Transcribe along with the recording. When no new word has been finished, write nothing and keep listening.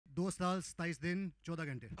2 साल 27 दिन 14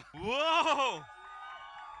 घंटे. Whoa!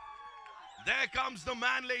 There comes the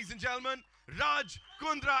man, ladies and gentlemen. Raj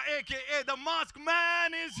Kundra, aka the Mask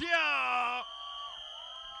Man, is here.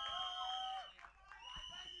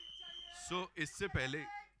 So, इससे पहले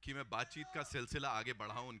कि मैं बातचीत का सिलसिला आगे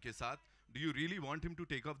बढ़ाऊं उनके साथ, do you really want him to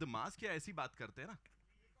take off the mask? या ऐसी बात करते हैं ना?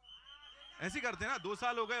 ऐसी करते हैं ना? 2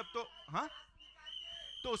 साल हो गए अब तो, हाँ?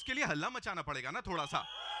 तो उसके लिए हल्ला मचाना पड़ेगा ना थोड़ा सा.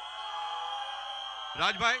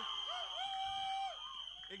 राज भाई,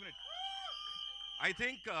 एक minute. I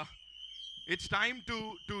think it's time to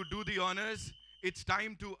do the honors. It's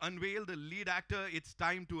time to unveil the lead actor. It's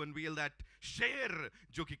time to unveil that शेर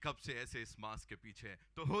जो कि कब से ऐसे इस मास्क के पीछे है.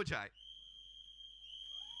 तो हो जाए.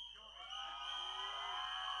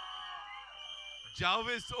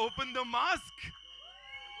 Jarvis, open the mask.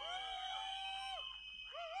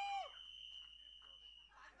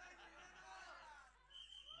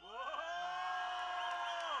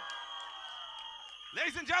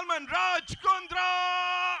 Ladies and gentlemen, Raj Kundra.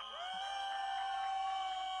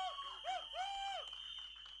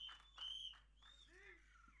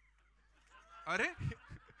 अरे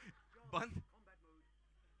बंद.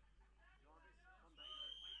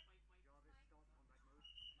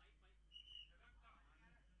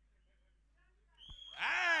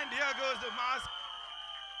 And here goes the mask.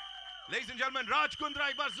 Ladies and gentlemen, Raj Kundra,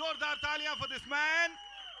 एक बार जोरदार तालियां for this man.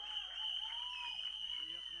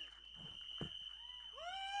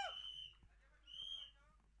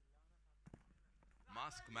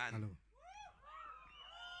 Mask man. Hello.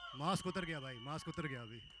 Mask उतर गया भाई, मास्क उतर गया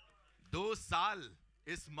अभी. 2 साल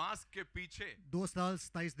इस मास्क के पीछे. 2 साल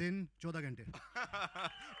 27 दिन 14 घंटे.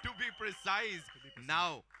 To be precise,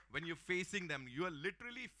 now when you're facing them, you are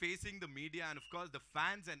literally facing the media and of course the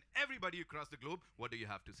fans and everybody across the globe. What do you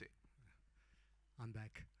have to say? I'm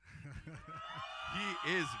back.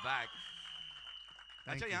 He is back.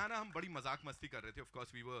 Thank अच्छा you. यहाँ ना हम बड़ी मजाक मस्ती कर रहे थे. Of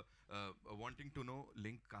course we were wanting to know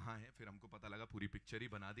link कहाँ है. फिर हमको पता लगा पूरी पिक्चर ही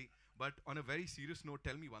बना दी. But on a very serious note,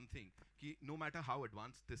 tell me one thing कि no matter how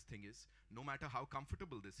advanced this thing is, no matter how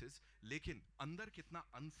comfortable this is, लेकिन अंदर कितना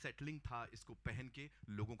unsettling था इसको पहन के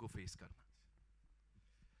लोगों को face करना.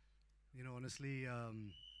 You know, honestly,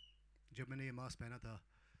 जब मैंने ये मास्क पहना था,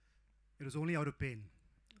 it was only out of pain.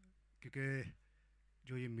 क्योंकि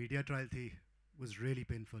जो ये media trial थी was really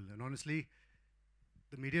painful. And honestly,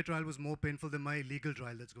 the media trial was more painful than my legal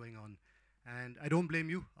trial that's going on. And I don't blame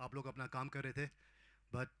you. आप लोग अपना काम कर रहे थे.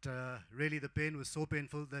 But really the pain was so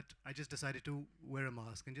painful that I just decided to wear a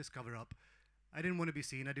mask and just cover up. I didn't want to be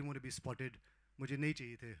seen. I didn't want to be spotted. मुझे नहीं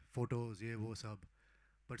चाहिए थे photos ये वो सब.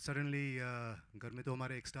 But suddenly घर में तो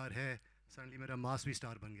हमारे एक star है. Suddenly मेरा mask भी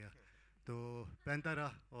star बन गया. तो पहनता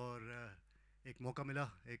रहा और एक मौका मिला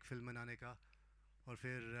एक फिल्म बनाने का. और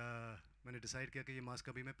फिर मैंने डिसाइड किया कि ये मास्क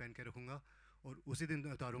अभी मैं पहन के रखूँगा और उसी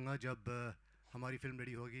दिन उतारूँगा जब हमारी फिल्म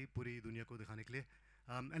रेडी होगी पूरी दुनिया को दिखाने के लिए.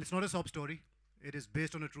 And it's not a sob story. It is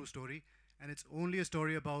based on a true story. And it's only a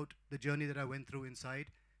story about the journey that I went through inside.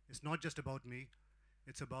 It's not just about me.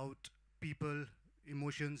 It's about people,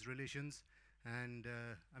 emotions, relations. And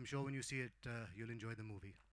I'm sure when you see it, you'll enjoy the movie.